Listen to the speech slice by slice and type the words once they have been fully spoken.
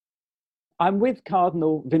I'm with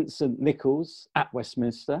Cardinal Vincent Nichols at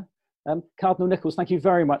Westminster. Cardinal Nichols, thank you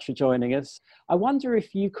very much for joining us. I wonder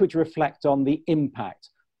if you could reflect on the impact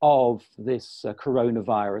of this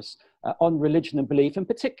coronavirus on religion and belief, and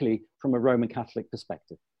particularly from a Roman Catholic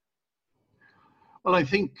perspective. Well, I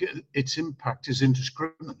think its impact is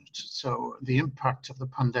indiscriminate. So the impact of the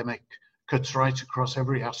pandemic cuts right across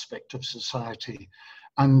every aspect of society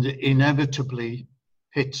and inevitably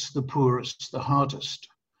hits the poorest the hardest.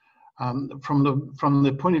 From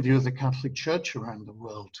the point of view of the Catholic Church around the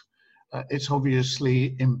world, it's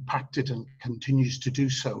obviously impacted and continues to do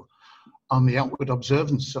so on the outward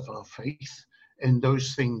observance of our faith in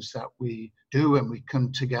those things that we do when we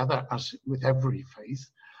come together as with every faith.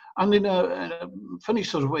 And in a funny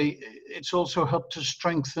sort of way, it's also helped to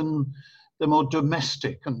strengthen the more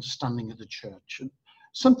domestic understanding of the church. And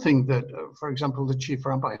something that, for example, the Chief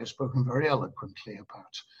Rabbi has spoken very eloquently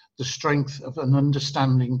about, the strength of an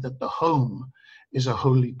understanding that the home is a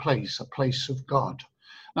holy place, a place of God.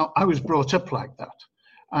 Now, I was brought up like that.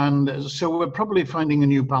 And so we're probably finding a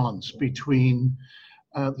new balance between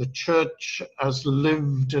the church as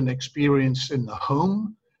lived and experienced in the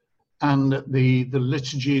home and the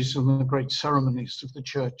liturgies and the great ceremonies of the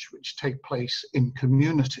church which take place in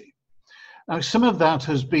community. Now, some of that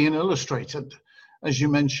has been illustrated, as you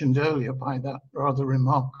mentioned earlier, by that rather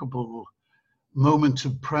remarkable moment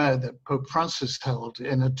of prayer that Pope Francis held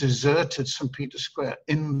in a deserted St. Peter's Square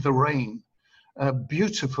in the rain,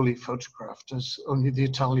 beautifully photographed, as only the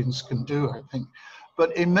Italians can do, I think,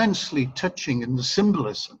 but immensely touching in the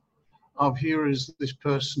symbolism of here is this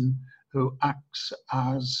person who acts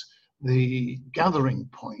as the gathering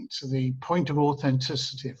point, the point of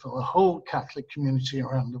authenticity for the whole Catholic community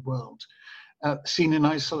around the world, seen in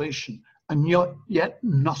isolation, and yet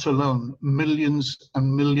not alone. Millions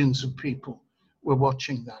and millions of people were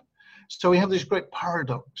watching that. So we have this great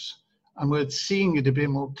paradox, and we're seeing it a bit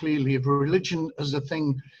more clearly of religion as a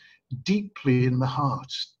thing deeply in the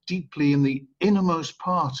heart, deeply in the innermost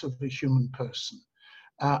part of the human person.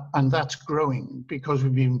 And that's growing because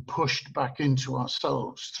we've been pushed back into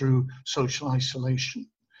ourselves through social isolation.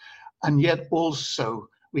 And yet also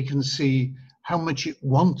we can see how much it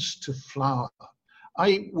wants to flower.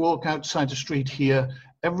 I walk outside the street here.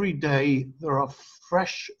 Every day there are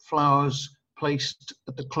fresh flowers placed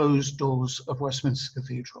at the closed doors of Westminster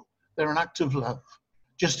Cathedral. They're an act of love,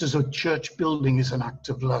 just as a church building is an act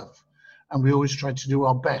of love. And we always try to do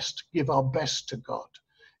our best, give our best to God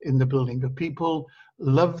in the building. But people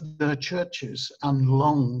love their churches and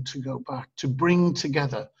long to go back, to bring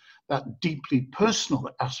together that deeply personal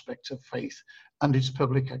aspect of faith and its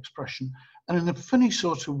public expression. And in a funny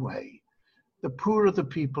sort of way, the poorer the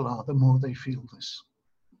people are, the more they feel this.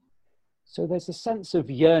 So there's a sense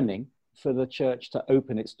of yearning for the church to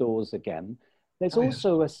open its doors again. There's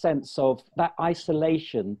also a sense of that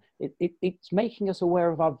isolation. It's making us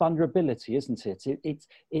aware of our vulnerability, isn't it?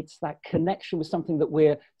 It's that connection with something that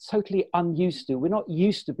we're totally unused to. We're not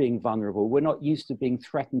used to being vulnerable. We're not used to being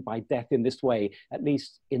threatened by death in this way, at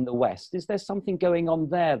least in the West. Is there something going on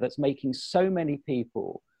there that's making so many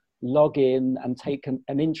people log in and take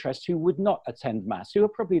an interest who would not attend Mass, who are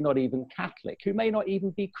probably not even Catholic, who may not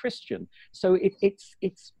even be Christian? So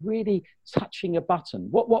it's really touching a button.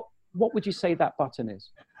 What would you say that button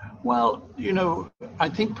is? Well, you know, I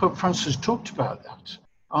think Pope Francis talked about that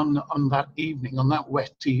on that evening, on that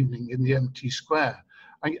wet evening in the empty square.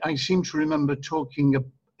 I seem to remember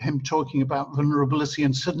him talking about vulnerability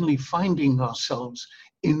and suddenly finding ourselves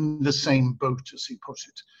in the same boat, as he put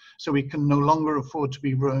it. So we can no longer afford to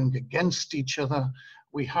be rowing against each other.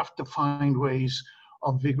 We have to find ways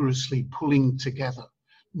of vigorously pulling together.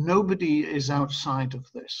 Nobody is outside of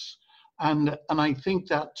this. And I think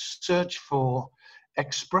that search for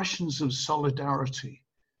expressions of solidarity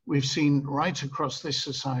we've seen right across this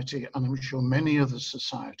society, and I'm sure many other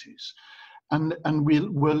societies. And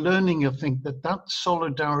we're learning, I think, that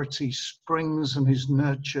solidarity springs and is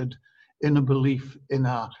nurtured in a belief in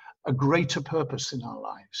a greater purpose in our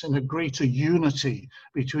lives, in a greater unity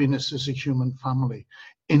between us as a human family,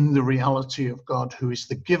 in the reality of God, who is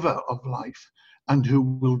the giver of life and who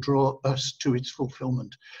will draw us to its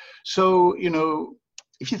fulfillment. So, you know,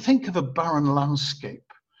 if you think of a barren landscape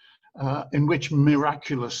in which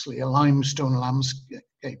miraculously, a limestone landscape,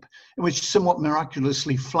 in which somewhat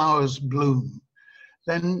miraculously flowers bloom,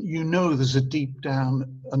 then you know there's a deep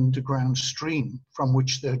down underground stream from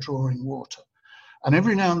which they're drawing water. And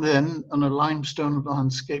every now and then on a limestone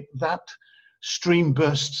landscape, that stream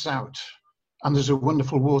bursts out and there's a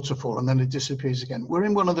wonderful waterfall and then it disappears again. We're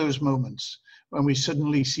in one of those moments when we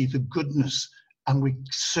suddenly see the goodness and we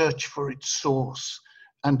search for its source,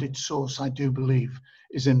 and its source, I do believe,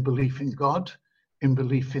 is in belief in God, in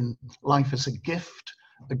belief in life as a gift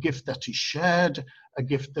that is shared, a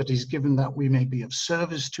gift that is given that we may be of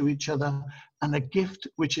service to each other, and a gift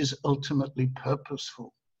which is ultimately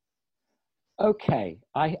purposeful. Okay,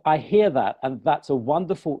 I hear that, and that's a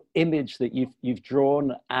wonderful image that you've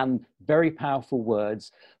drawn, and very powerful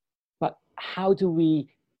words. But how do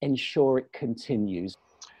we ensure it continues?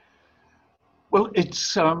 Well,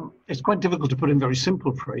 it's quite difficult to put in very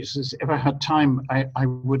simple phrases. If I had time, I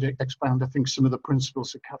would expound, I think, some of the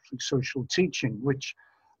principles of Catholic social teaching, which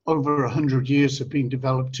over 100 years have been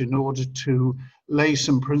developed in order to lay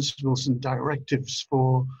some principles and directives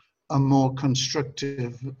for a more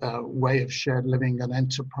constructive way of shared living and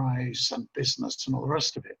enterprise and business and all the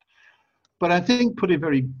rest of it. But I think, put it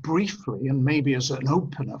very briefly, and maybe as an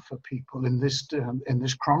opener for people in this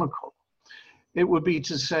chronicle, it would be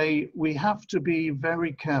to say we have to be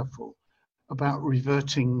very careful about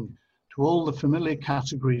reverting to all the familiar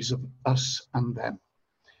categories of us and them.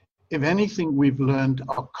 If anything, we've learned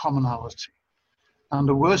our commonality. And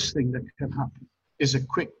the worst thing that can happen is a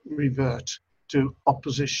quick revert to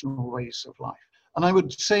oppositional ways of life. And I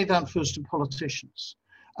would say that first to politicians.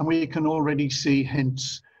 And we can already see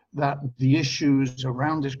hints that the issues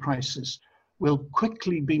around this crisis will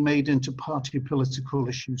quickly be made into party political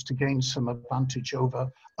issues to gain some advantage over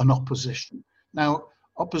an opposition. Now,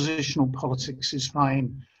 oppositional politics is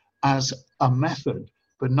fine as a method,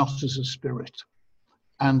 but not as a spirit.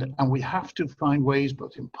 And we have to find ways,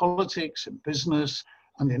 both in politics, in business,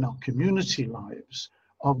 and in our community lives,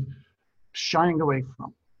 of shying away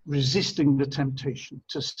from, resisting the temptation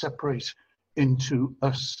to separate into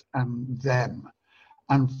us and them,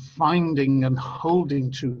 and finding and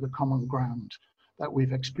holding to the common ground that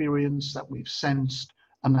we've experienced, that we've sensed,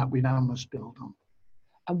 and that we now must build on.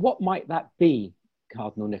 And what might that be,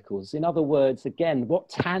 Cardinal Nichols? In other words, again, what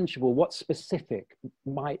tangible, what specific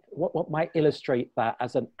what might illustrate that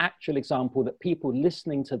as an actual example that people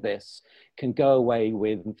listening to this can go away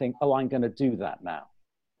with and think, oh, I'm going to do that now?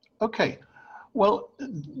 Okay. Well,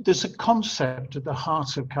 there's a concept at the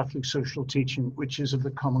heart of Catholic social teaching, which is of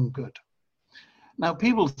the common good. Now,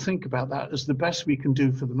 people think about that as the best we can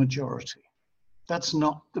do for the majority. That's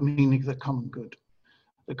not the meaning of the common good.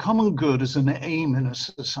 The common good is an aim in a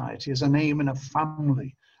society, as an aim in a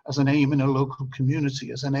family, as an aim in a local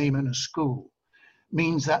community, as an aim in a school,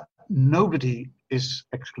 means that nobody is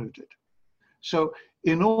excluded. So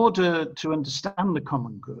in order to understand the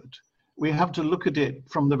common good, we have to look at it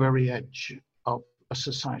from the very edge of a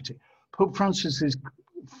society. Pope Francis is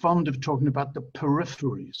fond of talking about the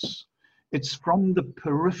peripheries. It's from the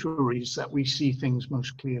peripheries that we see things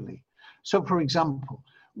most clearly. So, for example,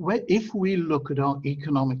 if we look at our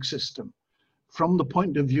economic system from the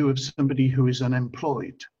point of view of somebody who is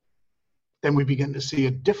unemployed, then we begin to see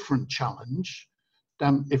a different challenge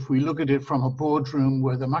than if we look at it from a boardroom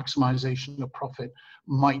where the maximization of profit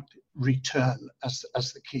might return as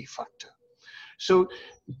the key factor. So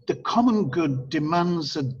the common good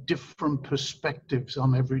demands a different perspectives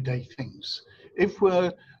on everyday things. If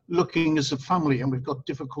we're looking as a family and we've got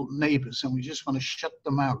difficult neighbors and we just want to shut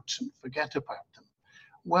them out and forget about them,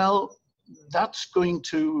 well, that's going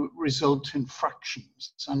to result in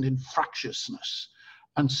fractions and in fractiousness.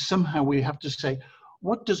 And somehow we have to say,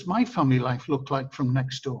 what does my family life look like from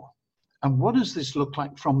next door? And what does this look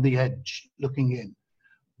like from the edge, looking in?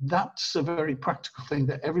 That's a very practical thing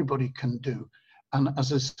that everybody can do. And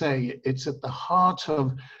as I say, it's at the heart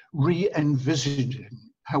of re-envisaging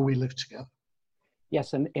how we live together.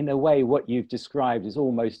 Yes, and in a way, what you've described is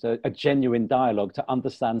almost a genuine dialogue to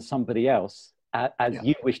understand somebody else as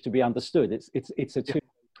you wish to be understood. It's a two-way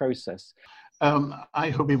process. I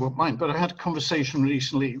hope he won't mind, but I had a conversation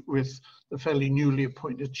recently with the fairly newly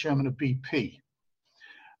appointed chairman of BP.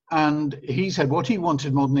 And he said what he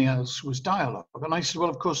wanted more than anything else was dialogue. And I said, well,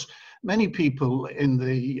 of course, many people in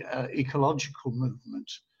the ecological movement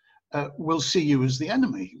will see you as the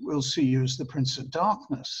enemy, will see you as the Prince of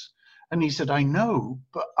Darkness. And he said, I know,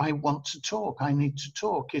 but I want to talk. I need to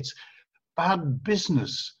talk. It's bad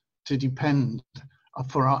business to depend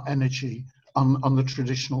for our energy on the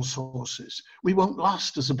traditional sources. We won't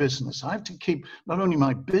last as a business. I have to keep not only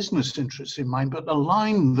my business interests in mind, but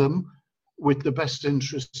align them with the best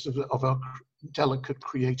interests of our delicate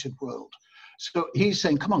created world. So he's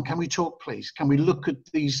saying, come on, can we talk, please? Can we look at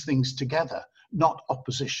these things together, not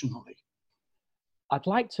oppositionally? I'd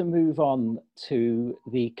like to move on to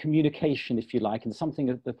the communication, if you like, and something,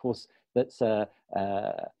 of course, that's an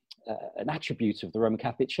attribute of the Roman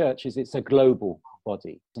Catholic Church is it's a global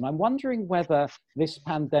body. And I'm wondering whether this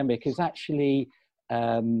pandemic has actually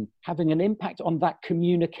having an impact on that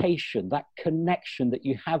communication, that connection that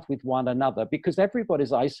you have with one another, because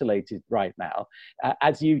everybody's isolated right now.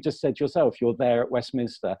 As you just said yourself, you're there at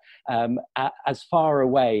Westminster, as far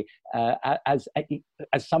away as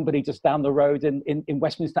somebody just down the road in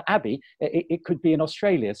Westminster Abbey. It could be in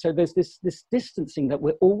Australia. So there's this distancing that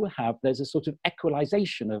we all have. There's a sort of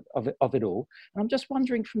equalization of it all. And I'm just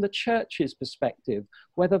wondering from the church's perspective,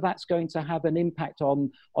 whether that's going to have an impact on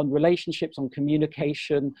relationships, on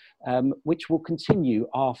communication, which will continue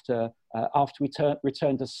after we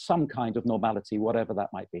return to some kind of normality, whatever that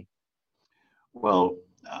might be. Well,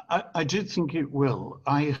 I do think it will.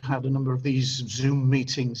 I had a number of these Zoom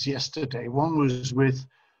meetings yesterday. One was with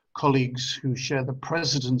colleagues who share the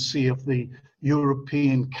presidency of the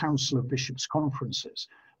European Council of Bishops' Conferences.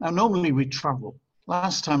 Now, normally we travel.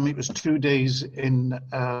 Last time it was 2 days in,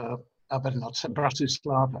 I better not say,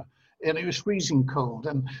 Bratislava, and it was freezing cold.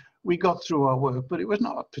 And we got through our work, but it was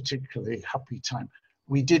not a particularly happy time.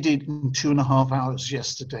 We did it in 2.5 hours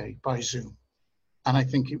yesterday by Zoom. And I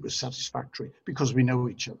think it was satisfactory because we know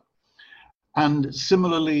each other. And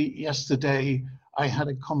similarly, yesterday, I had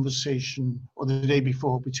a conversation, or the day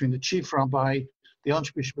before, between the Chief Rabbi, the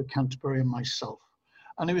Archbishop of Canterbury, and myself.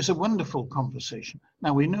 And it was a wonderful conversation.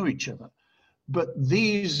 Now, we know each other, but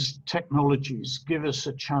these technologies give us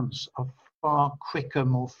a chance of far quicker,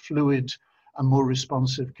 more fluid, and more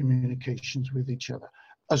responsive communications with each other,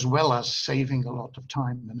 as well as saving a lot of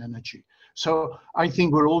time and energy. So I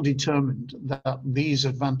think we're all determined that these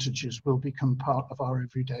advantages will become part of our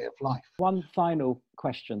everyday of life. One final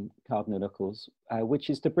question, Cardinal Nichols, which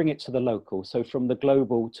is to bring it to the local, so from the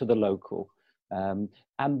global to the local. And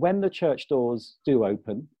when the church doors do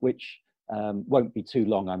open, which won't be too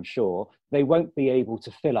long, I'm sure, they won't be able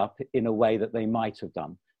to fill up in a way that they might have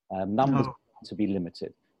done. Numbers to be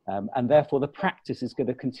limited. And therefore the practice is going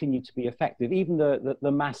to continue to be effective. Even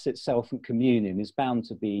the Mass itself and communion is bound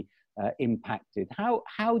to be impacted.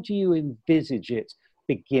 How do you envisage it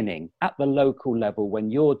beginning at the local level when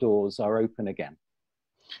your doors are open again?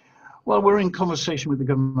 Well, we're in conversation with the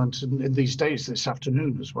government in these days, this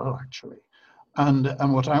afternoon as well, actually.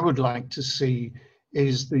 And what I would like to see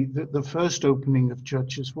is the first opening of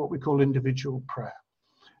churches, what we call individual prayer.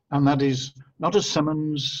 And that is not a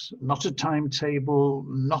summons, not a timetable,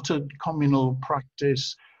 not a communal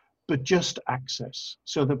practice, but just access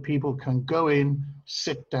so that people can go in,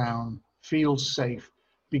 sit down, feel safe,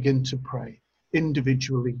 begin to pray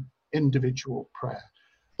individually, individual prayer.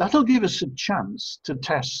 That'll give us a chance to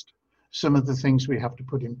test some of the things we have to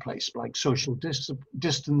put in place, like social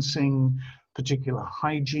distancing, particular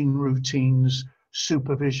hygiene routines,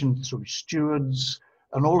 supervision through stewards,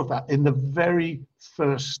 and all of that in the very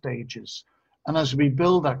first stages. And as we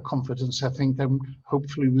build that confidence, I think then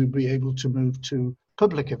hopefully we'll be able to move to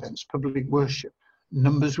public events, public worship.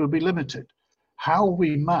 Numbers will be limited. How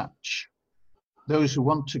we match those who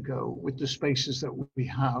want to go with the spaces that we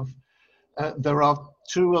have, there are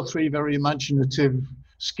 2 or 3 very imaginative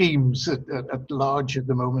schemes at large at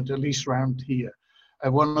the moment, at least around here.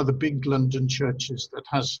 One of the big London churches that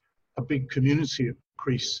has a big community of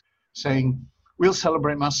priests saying, we'll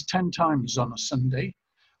celebrate Mass 10 times on a Sunday,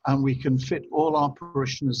 and we can fit all our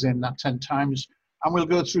parishioners in that 10 times, and we'll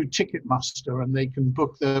go through Ticketmaster and they can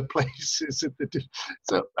book their places.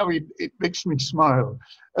 So, I mean, it makes me smile.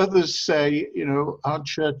 Others say, you know, our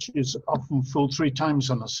church is often full 3 times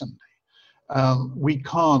on a Sunday. We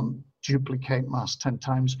can't duplicate Mass 10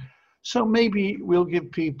 times. So maybe we'll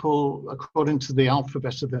give people, according to the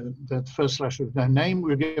alphabet of the first letter of their name,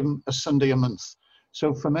 we'll give them a Sunday a month.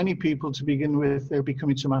 So for many people to begin with, they'll be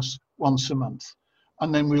coming to Mass once a month.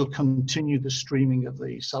 And then we'll continue the streaming of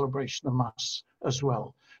the celebration of Mass as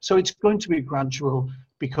well. So it's going to be gradual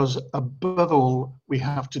because above all, we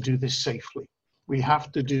have to do this safely. We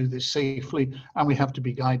have to do this safely, and we have to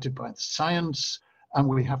be guided by the science, and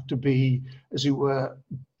we have to be, as it were,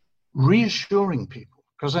 reassuring people.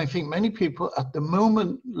 Because I think many people at the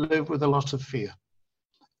moment live with a lot of fear.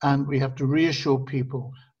 And we have to reassure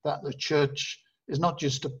people that the church is not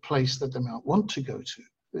just a place that they might want to go to,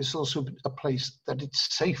 it's also a place that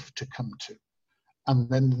it's safe to come to, and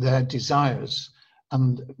then their desires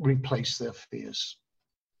and replace their fears.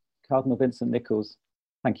 Cardinal Vincent Nichols,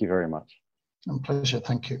 thank you very much. A pleasure,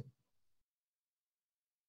 thank you.